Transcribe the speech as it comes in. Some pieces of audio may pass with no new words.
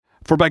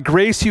For by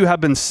grace you have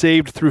been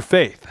saved through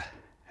faith,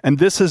 and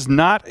this is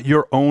not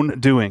your own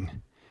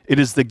doing. It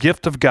is the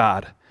gift of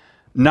God,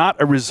 not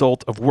a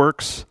result of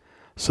works,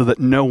 so that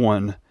no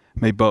one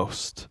may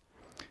boast.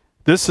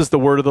 This is the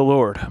word of the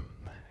Lord.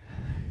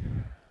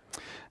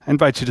 I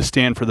invite you to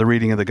stand for the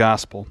reading of the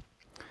gospel.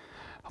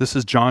 This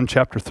is John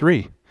chapter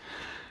 3.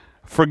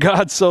 For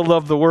God so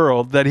loved the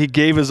world that he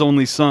gave his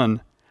only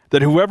Son,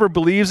 that whoever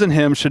believes in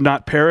him should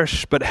not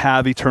perish but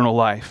have eternal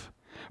life.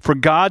 For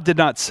God did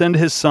not send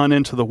his Son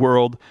into the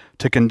world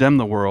to condemn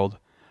the world,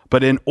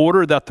 but in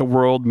order that the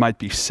world might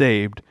be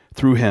saved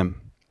through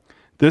him.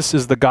 This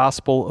is the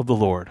gospel of the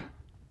Lord.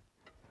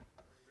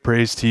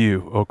 Praise to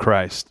you, O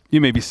Christ.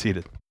 You may be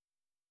seated.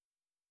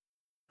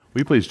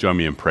 Will you please join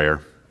me in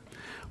prayer?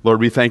 Lord,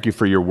 we thank you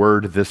for your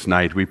word this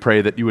night. We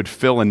pray that you would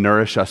fill and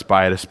nourish us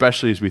by it,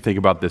 especially as we think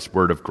about this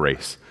word of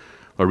grace.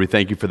 Lord, we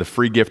thank you for the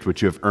free gift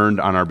which you have earned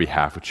on our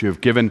behalf, which you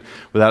have given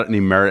without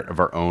any merit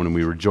of our own. And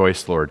we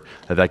rejoice, Lord,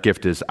 that that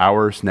gift is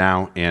ours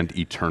now and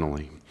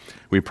eternally.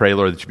 We pray,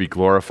 Lord, that you be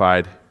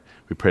glorified.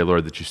 We pray,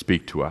 Lord, that you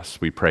speak to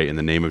us. We pray in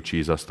the name of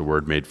Jesus, the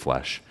Word made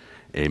flesh.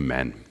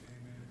 Amen.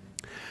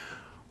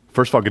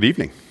 First of all, good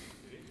evening.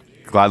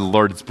 Glad the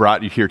Lord has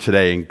brought you here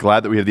today, and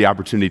glad that we have the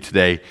opportunity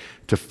today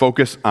to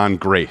focus on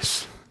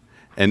grace.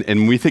 And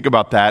when we think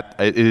about that,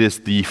 it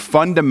is the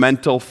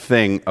fundamental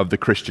thing of the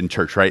Christian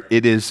church, right?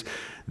 It is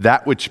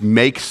that which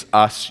makes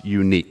us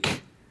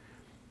unique.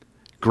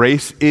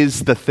 Grace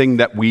is the thing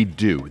that we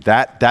do.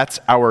 That's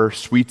our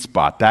sweet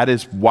spot. That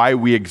is why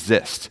we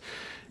exist.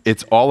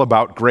 It's all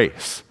about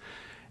grace.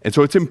 And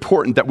so it's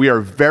important that we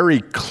are very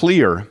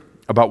clear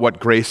about what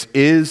grace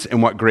is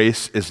and what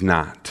grace is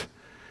not.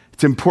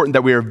 It's important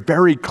that we are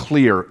very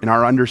clear in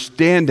our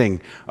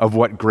understanding of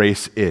what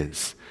grace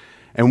is.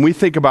 And when we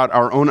think about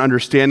our own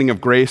understanding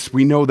of grace,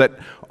 we know that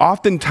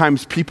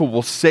oftentimes people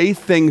will say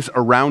things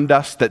around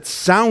us that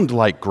sound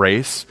like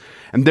grace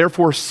and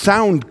therefore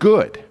sound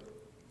good.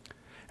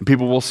 And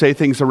people will say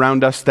things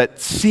around us that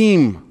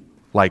seem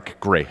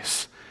like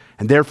grace,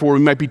 and therefore we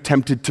might be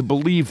tempted to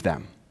believe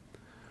them.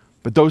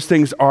 But those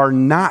things are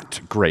not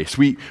grace.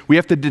 We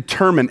have to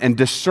determine and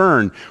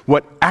discern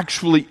what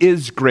actually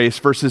is grace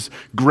versus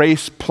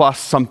grace plus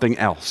something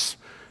else,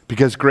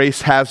 because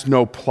grace has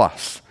no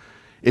plus.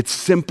 It's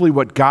simply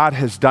what God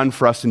has done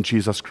for us in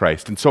Jesus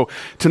Christ. And so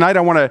tonight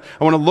I want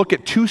to look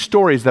at two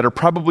stories that are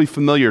probably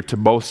familiar to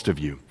most of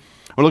you.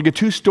 I want to look at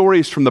two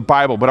stories from the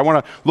Bible, but I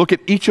want to look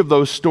at each of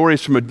those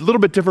stories from a little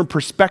bit different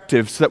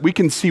perspective so that we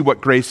can see what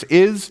grace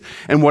is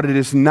and what it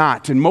is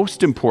not. And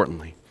most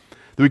importantly,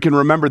 that we can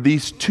remember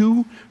these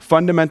two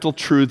fundamental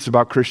truths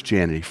about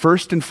Christianity.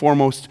 First and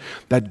foremost,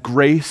 that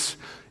grace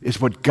is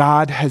what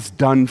God has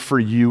done for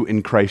you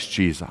in Christ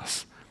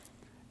Jesus.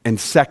 And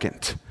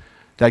second,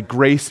 that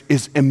grace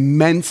is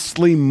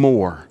immensely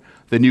more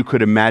than you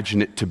could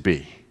imagine it to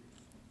be.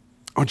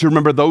 I want you to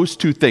remember those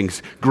two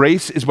things.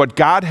 Grace is what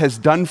God has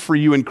done for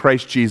you in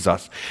Christ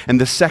Jesus.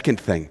 And the second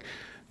thing,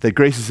 that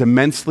grace is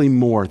immensely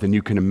more than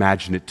you can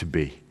imagine it to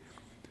be.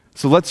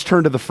 So let's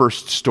turn to the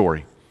first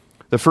story.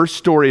 The first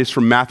story is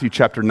from Matthew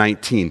chapter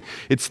 19.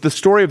 It's the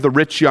story of the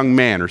rich young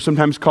man, or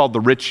sometimes called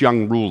the rich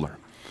young ruler.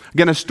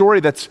 Again, a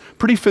story that's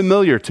pretty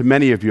familiar to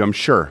many of you, I'm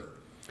sure.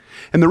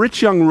 And the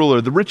rich young ruler,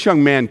 the rich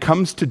young man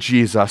comes to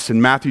Jesus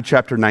in Matthew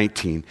chapter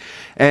 19.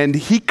 And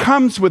he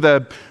comes with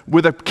a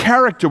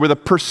character, with a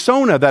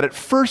persona that at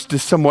first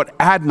is somewhat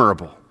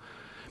admirable.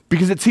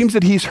 Because it seems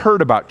that he's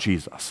heard about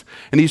Jesus.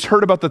 And he's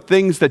heard about the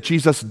things that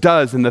Jesus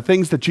does and the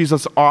things that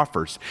Jesus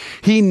offers.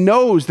 He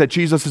knows that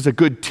Jesus is a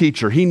good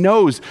teacher. He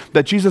knows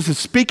that Jesus is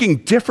speaking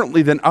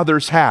differently than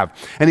others have.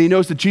 And he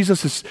knows that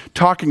Jesus is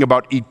talking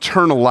about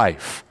eternal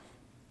life.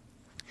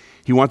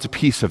 He wants a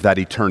piece of that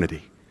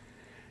eternity.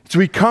 So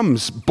he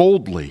comes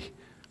boldly,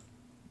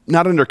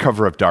 not under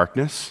cover of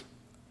darkness.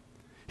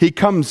 He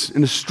comes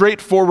in a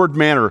straightforward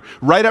manner,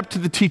 right up to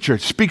the teacher,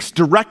 speaks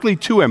directly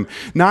to him,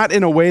 not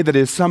in a way that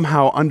is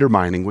somehow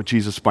undermining what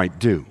Jesus might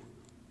do.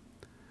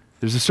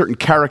 There's a certain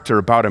character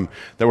about him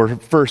that we're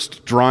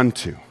first drawn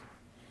to.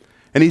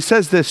 And he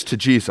says this to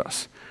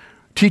Jesus,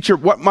 "Teacher,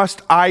 what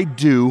must I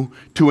do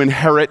to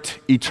inherit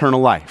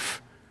eternal life?"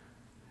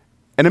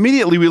 And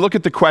immediately we look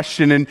at the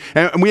question and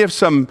we have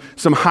some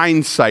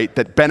hindsight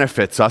that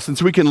benefits us. And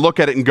so we can look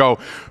at it and go,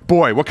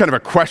 boy, what kind of a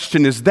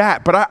question is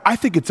that? But I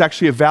think it's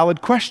actually a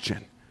valid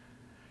question.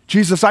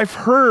 Jesus, I've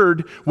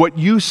heard what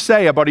you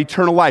say about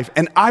eternal life,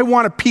 and I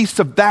want a piece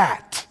of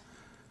that.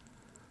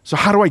 So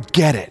how do I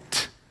get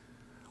it?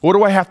 What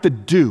do I have to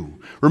do?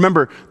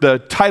 Remember, the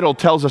title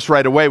tells us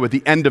right away what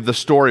the end of the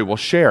story will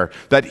share,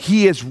 that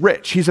he is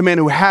rich. He's a man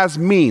who has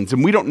means,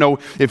 and we don't know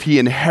if he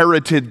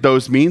inherited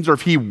those means or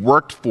if he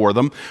worked for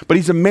them, but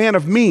he's a man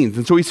of means.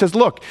 And so he says,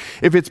 look,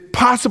 if it's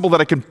possible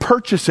that I can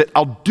purchase it,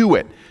 I'll do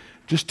it.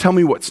 Just tell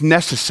me what's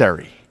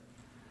necessary.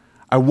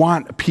 I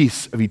want a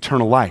piece of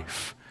eternal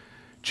life.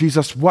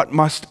 Jesus, what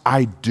must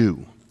I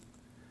do?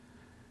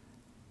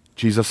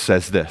 Jesus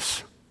says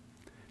this,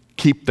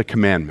 keep the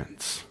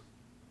commandments.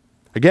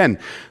 Again,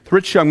 the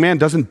rich young man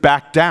doesn't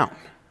back down.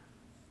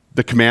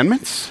 The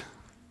commandments?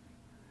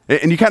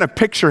 And you kind of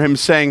picture him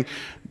saying,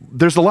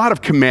 there's a lot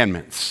of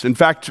commandments. In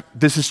fact,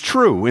 this is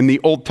true. In the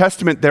Old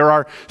Testament, there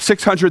are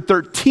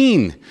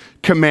 613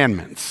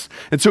 commandments.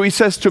 And so he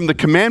says to him, the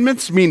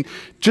commandments mean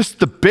just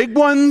the big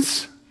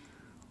ones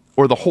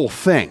or the whole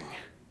thing?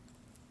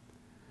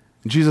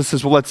 And Jesus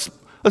says, well, let's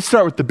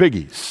start with the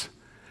biggies.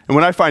 And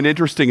what I find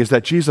interesting is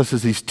that Jesus,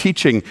 as he's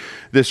teaching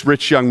this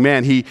rich young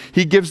man, he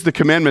gives the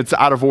commandments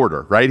out of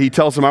order, right? He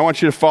tells him, I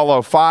want you to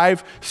follow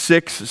 5,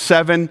 6,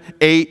 7,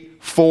 8,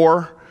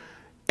 4,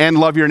 and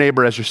love your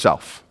neighbor as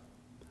yourself,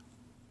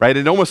 right?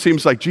 It almost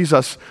seems like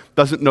Jesus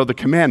doesn't know the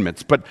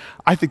commandments, but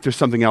I think there's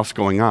something else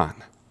going on.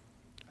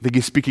 I think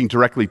he's speaking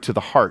directly to the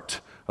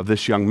heart of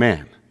this young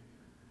man.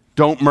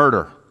 Don't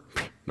murder.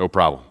 No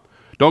problem.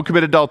 Don't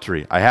commit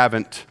adultery. I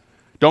haven't.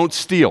 Don't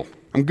steal.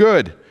 I'm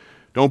good.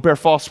 Don't bear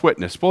false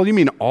witness. Well, you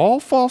mean all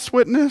false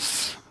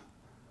witness?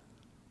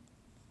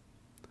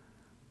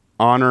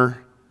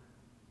 Honor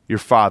your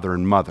father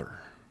and mother.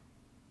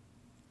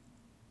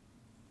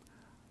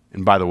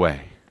 And by the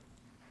way,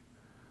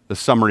 the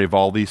summary of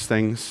all these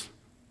things,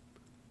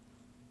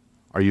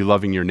 are you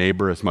loving your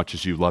neighbor as much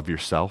as you love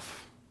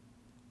yourself?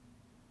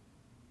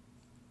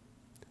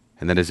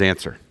 And then his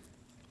answer,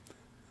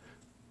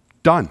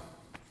 done.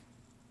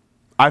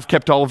 I've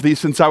kept all of these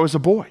since I was a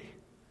boy.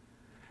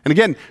 And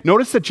again,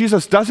 notice that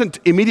Jesus doesn't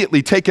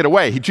immediately take it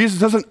away. Jesus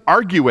doesn't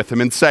argue with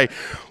him and say,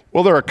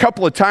 well, there are a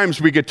couple of times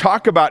we could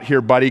talk about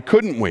here, buddy,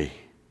 couldn't we?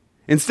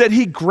 Instead,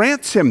 he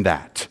grants him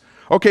that.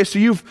 Okay, so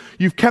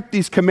you've kept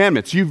these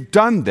commandments. You've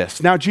done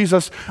this. Now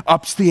Jesus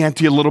ups the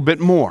ante a little bit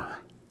more.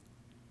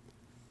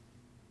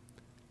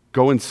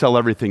 Go and sell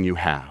everything you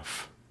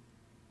have.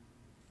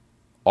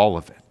 All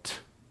of it.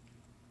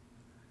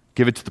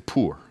 Give it to the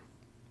poor.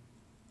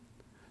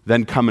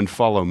 Then come and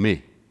follow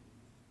me,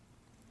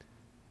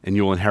 and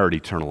you will inherit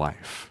eternal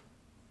life.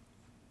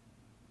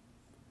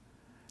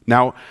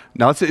 Now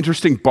that's an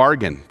interesting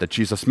bargain that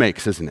Jesus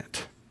makes, isn't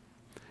it?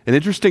 An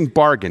interesting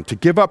bargain to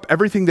give up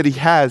everything that he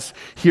has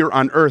here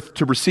on earth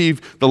to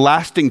receive the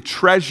lasting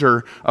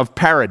treasure of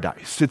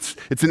paradise.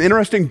 It's an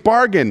interesting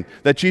bargain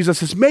that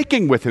Jesus is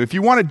making with him. If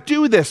you want to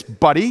do this,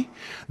 buddy,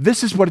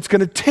 this is what it's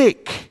going to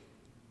take.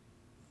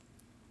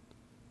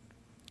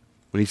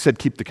 When he said,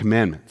 keep the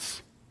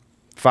commandments,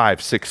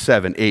 5, 6,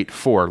 7, 8,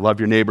 4, love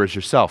your neighbor as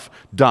yourself,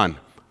 done,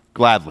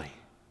 gladly.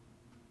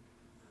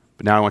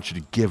 But now I want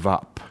you to give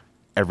up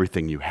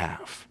everything you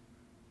have.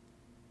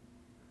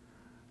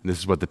 And this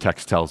is what the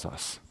text tells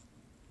us.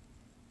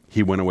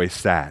 He went away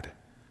sad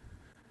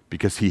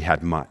because he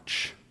had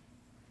much.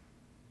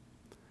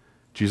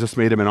 Jesus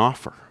made him an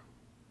offer.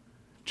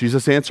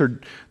 Jesus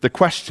answered the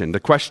question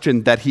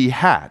that he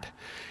had.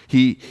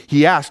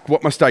 He asked,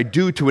 what must I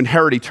do to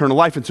inherit eternal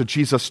life? And so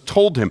Jesus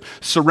told him,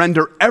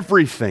 surrender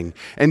everything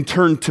and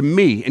turn to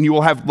me, and you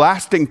will have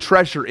lasting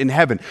treasure in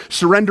heaven.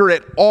 Surrender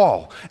it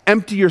all.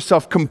 Empty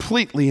yourself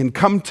completely and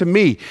come to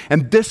me,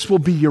 and this will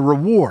be your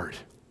reward.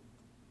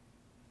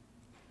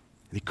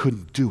 And he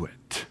couldn't do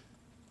it.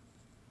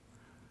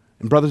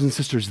 And brothers and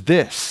sisters,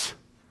 this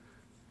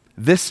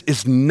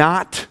is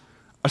not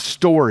a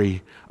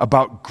story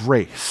about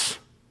grace.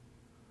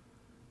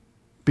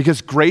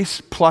 Because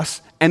grace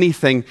plus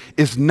anything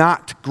is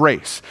not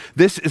grace.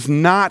 This is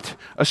not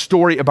a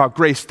story about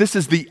grace. This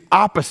is the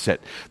opposite.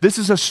 This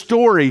is a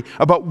story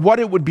about what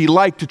it would be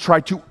like to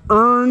try to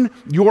earn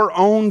your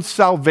own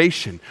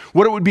salvation.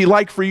 What it would be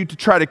like for you to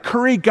try to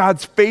curry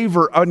God's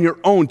favor on your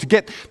own, to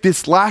get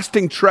this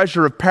lasting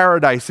treasure of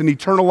paradise and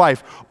eternal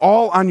life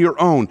all on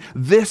your own.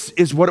 This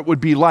is what it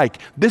would be like.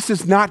 This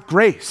is not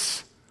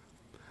grace.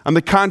 On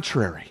the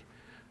contrary,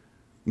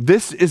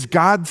 this is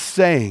God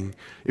saying,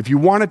 if you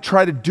want to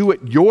try to do it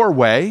your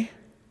way,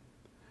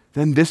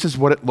 then this is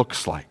what it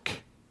looks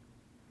like.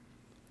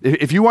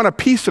 If you want a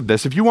piece of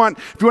this, if you want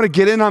to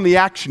get in on the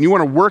action, you want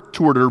to work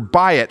toward it or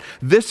buy it,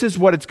 this is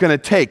what it's going to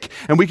take.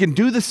 And we can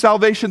do the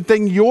salvation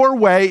thing your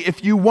way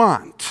if you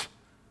want.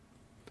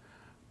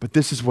 But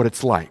this is what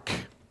it's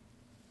like.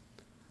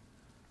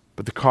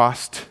 But the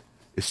cost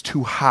is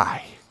too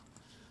high.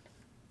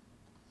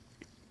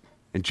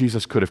 And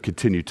Jesus could have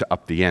continued to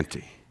up the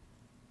ante.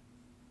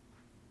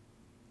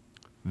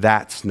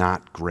 That's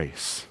not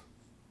grace.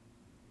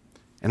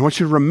 And I want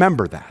you to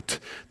remember that.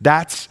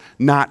 That's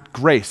not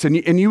grace.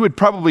 And you would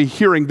probably,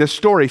 hearing this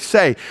story,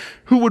 say,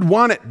 who would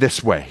want it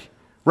this way?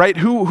 Right?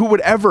 Who would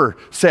ever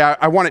say,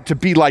 I want it to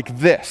be like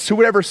this? Who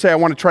would ever say, I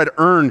want to try to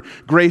earn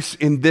grace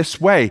in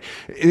this way?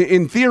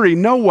 In theory,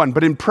 no one,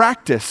 but in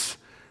practice,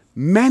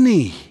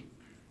 many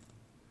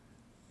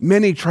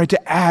try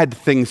to add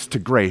things to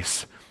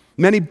grace.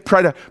 Many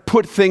try to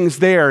put things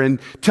there and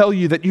tell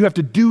you that you have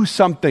to do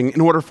something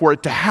in order for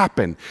it to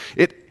happen.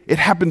 It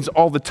happens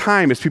all the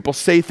time as people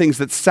say things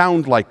that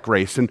sound like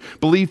grace and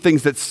believe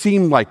things that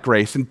seem like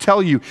grace and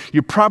tell you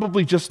you're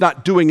probably just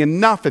not doing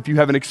enough if you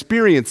haven't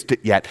experienced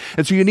it yet.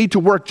 And so you need to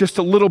work just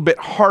a little bit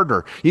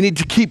harder. You need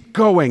to keep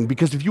going,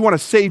 because if you want to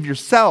save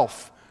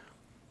yourself,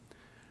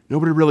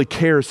 nobody really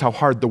cares how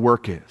hard the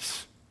work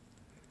is.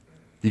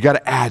 You got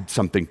to add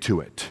something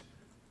to it.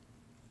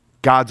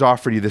 God's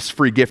offered you this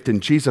free gift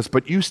in Jesus,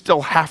 but you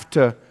still have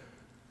to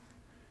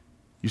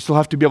You still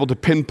have to be able to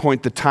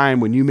pinpoint the time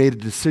when you made a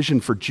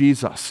decision for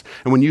Jesus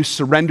and when you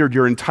surrendered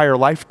your entire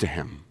life to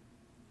him.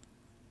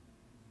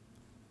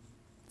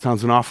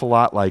 Sounds an awful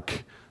lot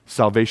like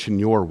salvation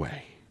your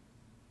way.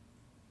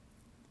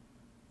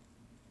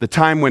 The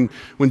time when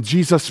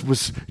Jesus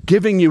was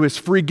giving you his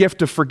free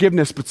gift of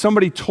forgiveness, but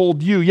somebody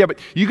told you, yeah, but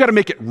you got to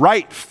make it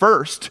right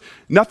first.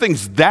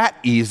 Nothing's that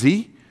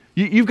easy.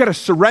 You've got to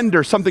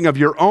surrender something of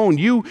your own.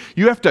 You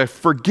have to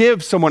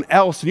forgive someone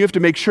else, and you have to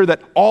make sure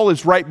that all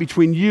is right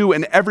between you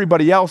and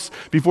everybody else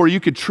before you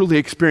could truly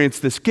experience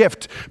this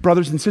gift.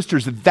 Brothers and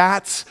sisters,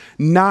 that's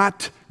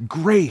not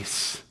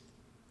grace.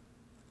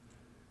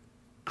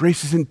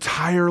 Grace is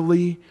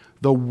entirely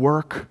the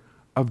work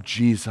of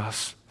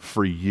Jesus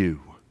for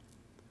you.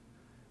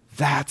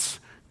 That's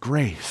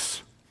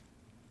grace.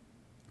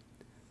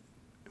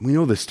 We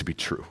know this to be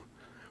true.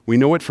 We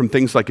know it from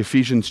things like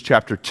Ephesians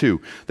chapter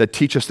 2 that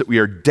teach us that we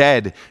are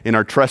dead in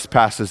our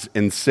trespasses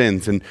and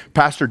sins. And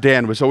Pastor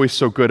Dan was always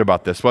so good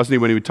about this, wasn't he,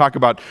 when he would talk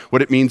about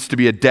what it means to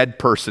be a dead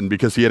person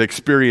because he had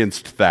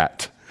experienced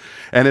that.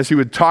 And as he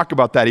would talk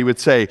about that, he would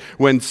say,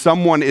 when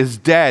someone is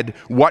dead,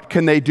 what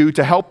can they do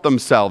to help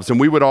themselves? And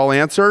we would all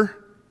answer,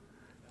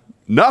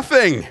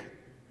 nothing.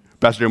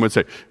 Pastor Dan would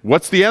say,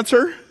 what's the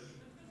answer?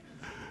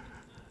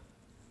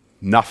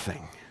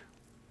 Nothing.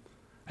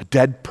 A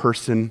dead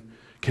person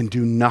can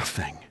do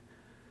nothing.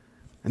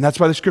 And that's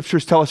why the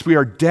scriptures tell us we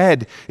are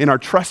dead in our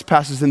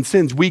trespasses and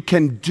sins. We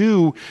can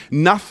do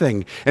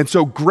nothing. And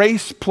so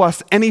grace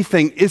plus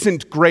anything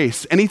isn't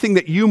grace. Anything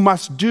that you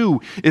must do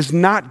is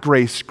not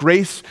grace.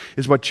 Grace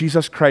is what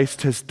Jesus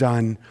Christ has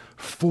done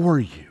for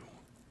you.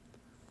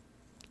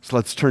 So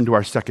let's turn to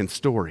our second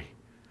story,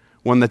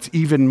 one that's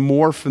even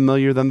more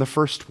familiar than the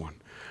first one.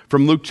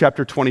 From Luke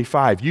chapter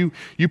 25. You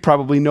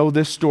probably know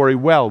this story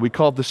well. We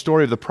call it the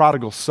story of the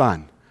prodigal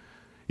son.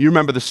 You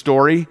remember the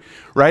story,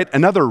 right?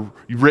 Another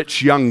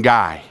rich young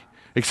guy,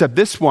 except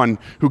this one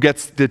who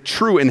gets the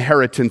true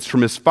inheritance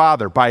from his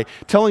father by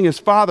telling his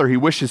father he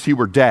wishes he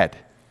were dead.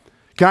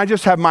 Can I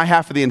just have my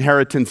half of the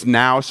inheritance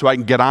now so I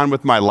can get on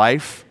with my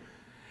life?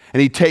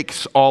 And he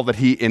takes all that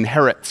he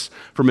inherits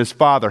from his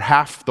father,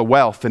 half the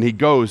wealth, and he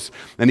goes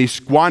and he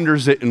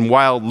squanders it in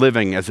wild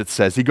living, as it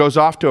says. He goes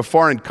off to a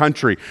foreign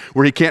country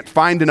where he can't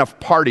find enough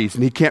parties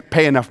and he can't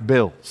pay enough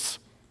bills.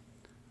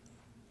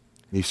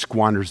 And he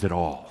squanders it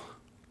all.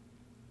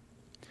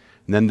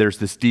 And then there's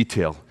this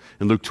detail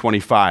in Luke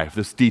 25,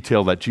 this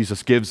detail that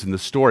Jesus gives in the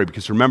story,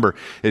 because remember,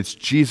 it's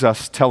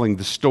Jesus telling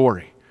the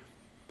story.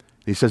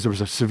 He says there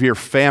was a severe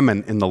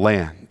famine in the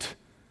land,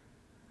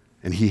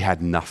 and he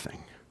had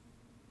nothing.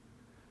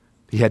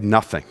 He had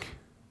nothing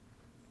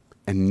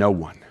and no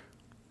one.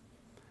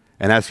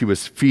 And as he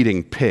was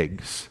feeding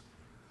pigs,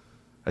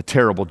 a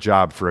terrible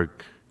job for a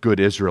good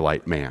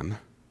Israelite man,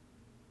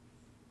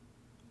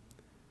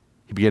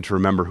 he began to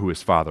remember who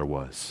his father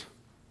was.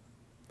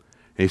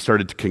 And he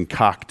started to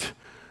concoct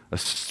a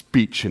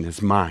speech in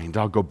his mind.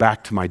 I'll go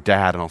back to my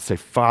dad and I'll say,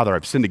 Father,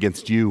 I've sinned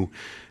against you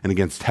and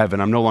against heaven.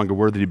 I'm no longer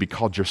worthy to be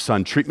called your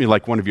son. Treat me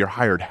like one of your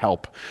hired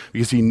help,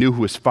 because he knew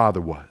who his father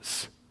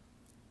was.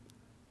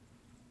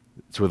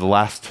 So with the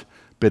last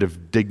bit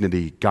of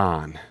dignity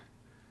gone,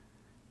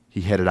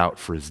 he headed out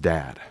for his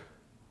dad.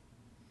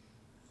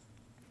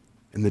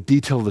 And the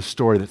detail of the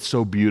story that's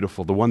so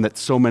beautiful, the one that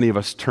so many of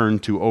us turn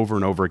to over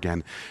and over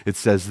again, it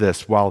says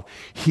this: while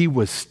he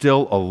was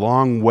still a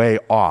long way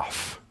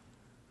off,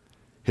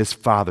 his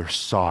father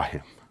saw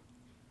him.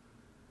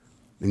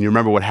 And you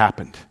remember what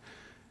happened.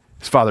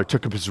 His father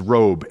took up his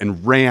robe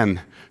and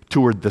ran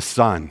toward the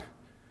son.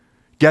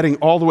 Getting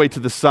all the way to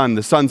the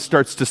son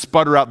starts to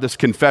sputter out this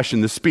confession,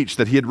 this speech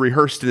that he had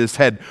rehearsed in his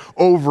head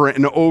over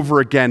and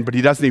over again, but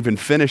he doesn't even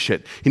finish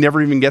it. He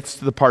never even gets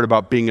to the part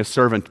about being a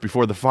servant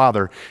before the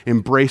father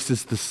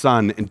embraces the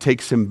son and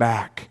takes him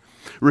back,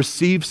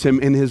 receives him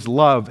in his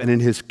love and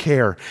in his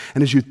care.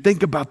 And as you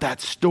think about that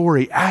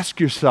story, ask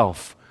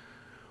yourself,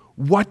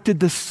 what did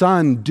the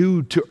son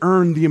do to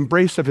earn the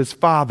embrace of his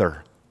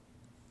father?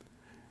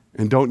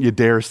 And don't you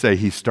dare say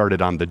he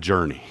started on the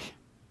journey.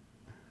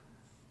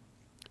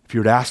 If you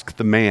would ask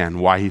the man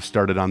why he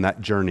started on that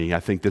journey, I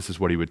think this is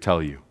what he would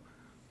tell you.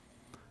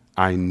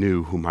 I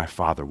knew who my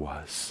father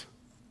was.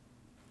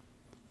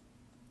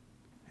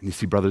 And you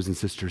see, brothers and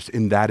sisters,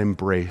 in that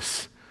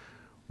embrace,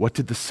 what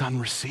did the son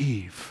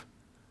receive?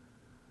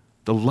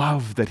 The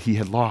love that he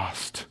had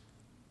lost.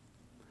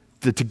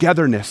 The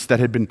togetherness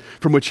that had been,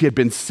 from which he had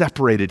been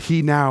separated.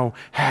 He now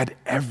had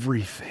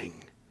everything.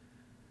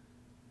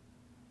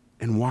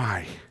 And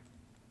why?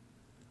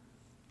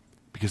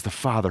 Because the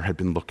father had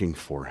been looking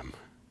for him.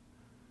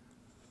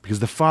 Because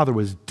the father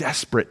was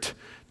desperate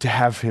to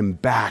have him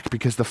back.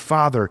 Because the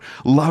father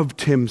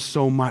loved him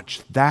so much.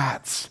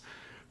 That's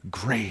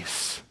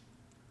grace.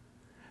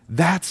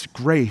 That's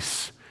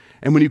grace.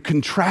 And when you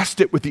contrast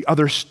it with the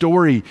other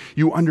story,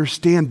 you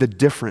understand the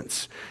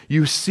difference.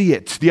 You see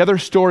it. The other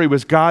story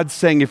was God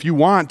saying, if you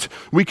want,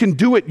 we can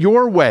do it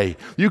your way.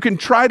 You can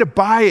try to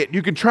buy it.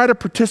 You can try to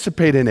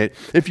participate in it.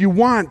 If you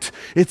want,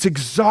 it's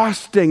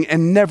exhausting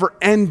and never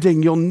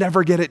ending. You'll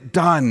never get it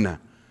done.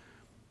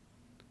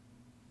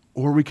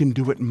 or we can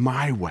do it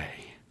my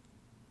way.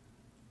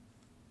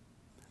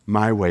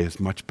 My way is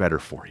much better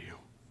for you.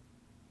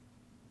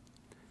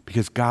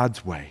 Because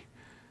God's way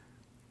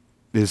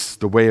is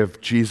the way of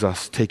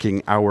Jesus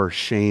taking our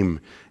shame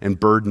and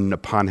burden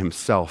upon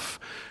himself.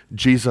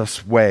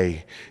 Jesus'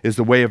 way is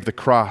the way of the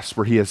cross,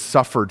 where he has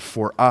suffered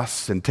for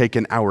us and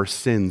taken our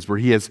sins, where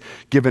he has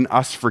given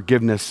us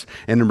forgiveness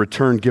and in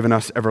return given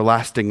us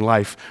everlasting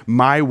life.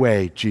 My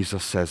way,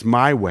 Jesus says,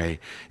 my way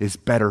is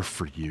better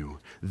for you.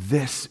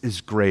 This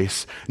is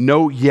grace.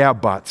 No yeah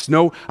buts.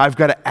 No, I've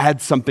got to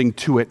add something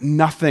to it.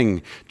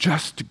 Nothing.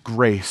 Just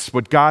grace.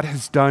 What God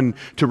has done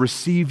to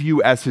receive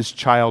you as his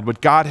child. What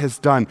God has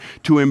done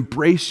to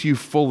embrace you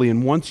fully.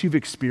 And once you've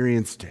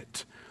experienced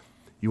it,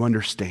 you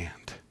understand.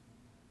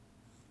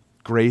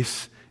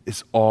 Grace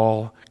is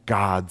all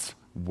God's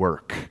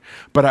work.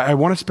 But I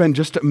want to spend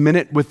just a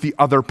minute with the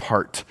other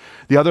part.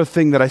 The other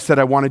thing that I said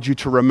I wanted you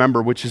to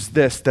remember, which is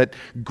this, that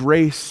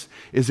grace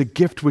is a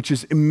gift which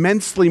is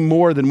immensely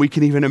more than we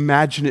can even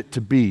imagine it to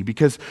be,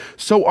 because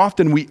so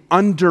often we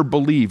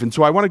underbelieve. And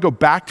so I want to go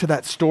back to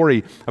that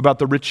story about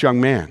the rich young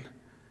man.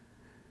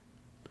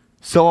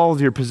 Sell all of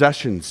your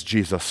possessions,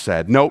 Jesus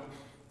said. Nope,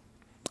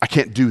 I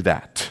can't do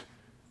that,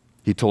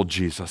 he told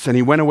Jesus. And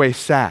he went away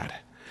sad.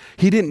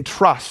 He didn't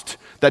trust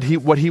that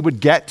what he would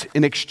get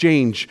in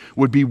exchange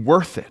would be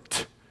worth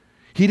it.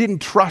 He didn't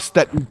trust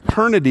that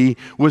eternity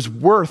was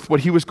worth what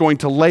he was going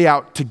to lay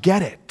out to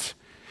get it.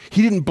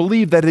 He didn't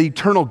believe that an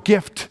eternal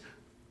gift,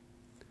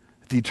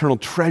 the eternal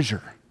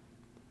treasure,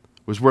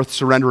 was worth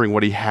surrendering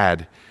what he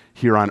had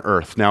here on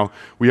earth. Now,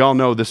 we all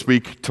know this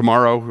week,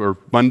 tomorrow or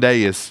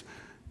Monday is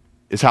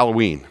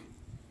Halloween.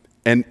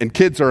 And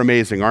kids are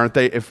amazing, aren't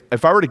they?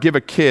 If I were to give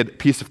a kid a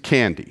piece of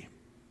candy,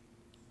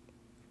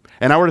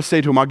 and I were to say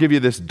to him, I'll give you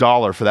this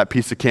 $1 for that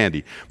piece of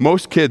candy,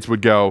 most kids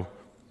would go,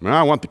 well,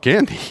 I want the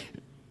candy.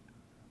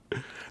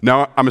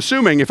 Now, I'm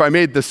assuming if I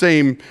made the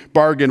same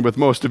bargain with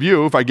most of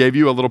you, if I gave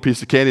you a little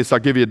piece of candy, so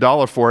I'll give you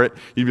 $1 for it,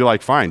 you'd be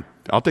like, fine,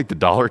 I'll take the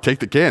 $1, take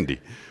the candy.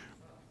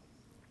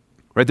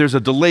 Right? There's a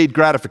delayed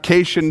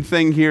gratification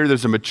thing here.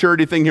 There's a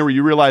maturity thing here where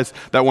you realize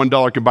that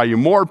 $1 can buy you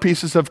more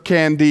pieces of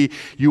candy.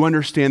 You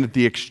understand that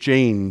the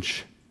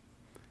exchange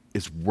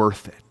is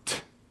worth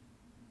it.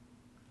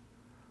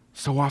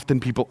 So often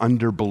people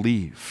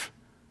underbelieve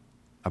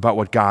about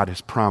what God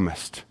has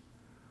promised,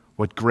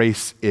 what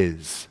grace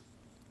is.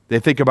 They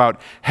think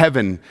about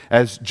heaven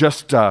as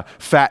just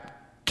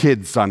fat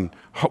kids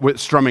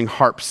strumming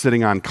harps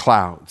sitting on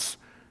clouds.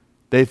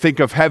 They think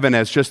of heaven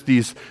as just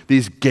these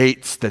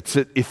gates that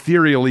sit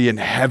ethereally in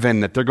heaven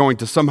that they're going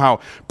to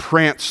somehow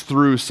prance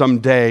through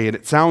someday, and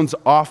it sounds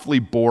awfully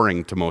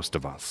boring to most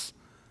of us.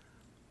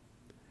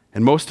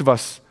 And most of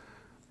us,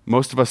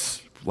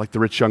 like the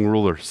rich young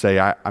ruler, say,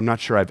 I'm not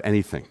sure I have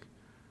anything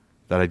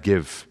that I'd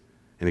give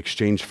in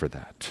exchange for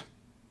that.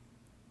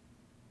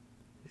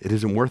 It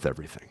isn't worth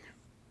everything.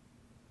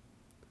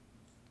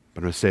 But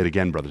I'm going to say it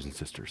again, brothers and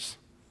sisters.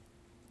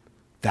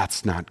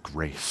 That's not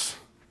grace.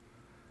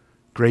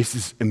 Grace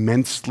is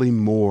immensely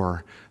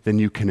more than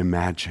you can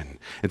imagine.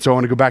 And so I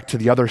want to go back to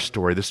the other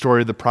story, the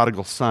story of the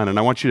prodigal son. And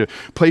I want you to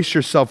place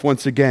yourself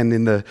once again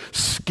in the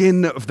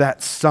skin of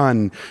that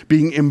son,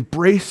 being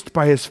embraced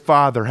by his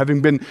father,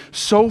 having been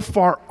so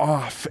far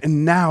off,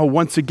 and now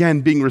once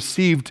again being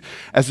received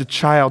as a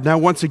child, now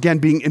once again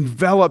being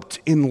enveloped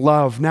in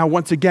love, now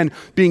once again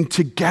being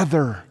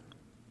together,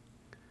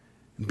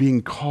 and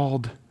being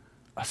called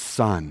a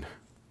son.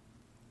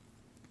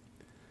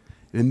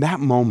 And in that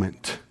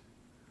moment,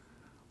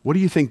 what do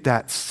you think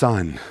that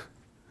son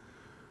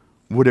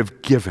would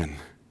have given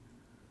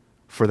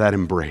for that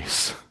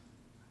embrace?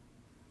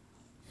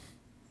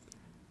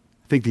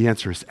 I think the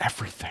answer is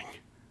everything.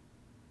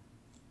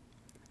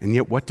 And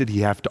yet, what did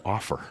he have to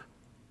offer?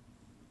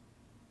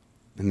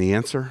 And the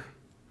answer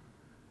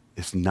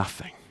is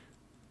nothing.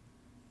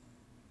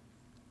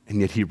 And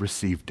yet he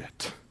received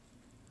it.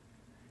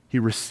 He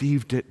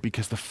received it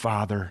because the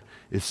Father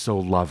is so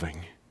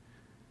loving.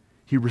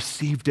 He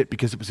received it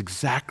because it was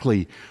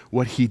exactly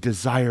what he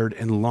desired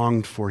and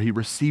longed for. He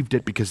received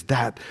it because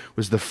that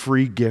was the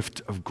free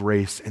gift of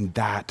grace, and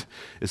that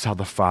is how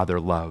the Father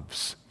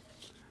loves.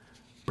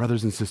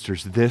 Brothers and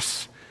sisters,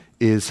 this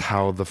is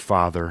how the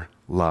Father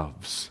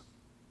loves.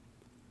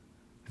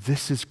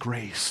 This is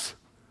grace.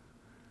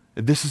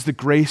 This is the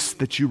grace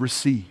that you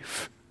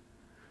receive.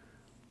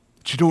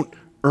 That you don't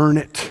earn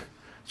it,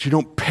 that you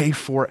don't pay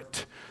for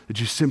it, that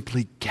you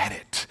simply get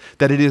it,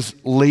 that it is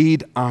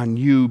laid on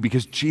you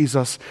because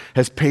Jesus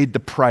has paid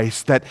the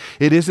price, that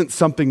it isn't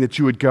something that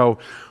you would go,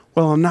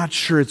 well, I'm not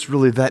sure it's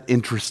really that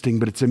interesting,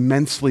 but it's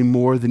immensely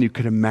more than you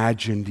could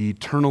imagine, the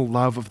eternal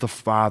love of the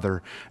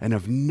Father and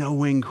of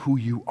knowing who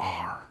you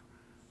are,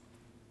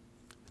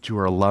 that you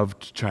are a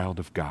loved child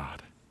of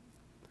God.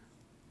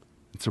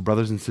 And so,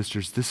 brothers and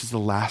sisters, this is the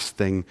last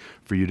thing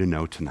for you to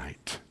know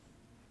tonight.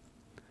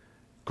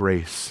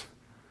 Grace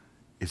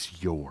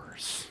is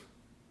yours.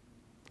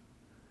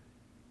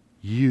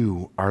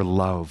 You are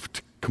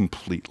loved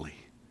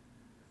completely.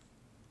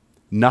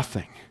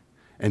 Nothing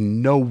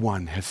and no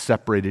one has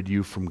separated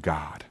you from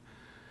God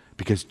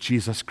because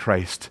Jesus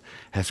Christ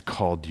has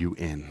called you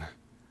in.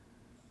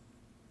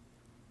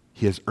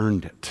 He has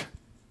earned it.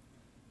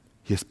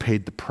 He has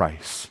paid the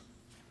price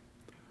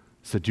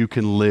so that you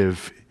can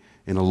live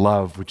in a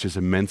love which is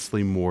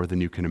immensely more than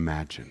you can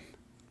imagine.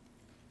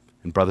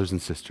 And brothers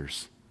and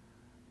sisters,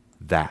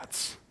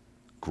 that's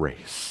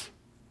grace.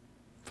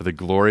 For the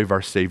glory of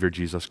our Savior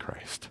Jesus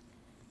Christ.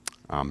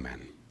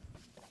 Amen.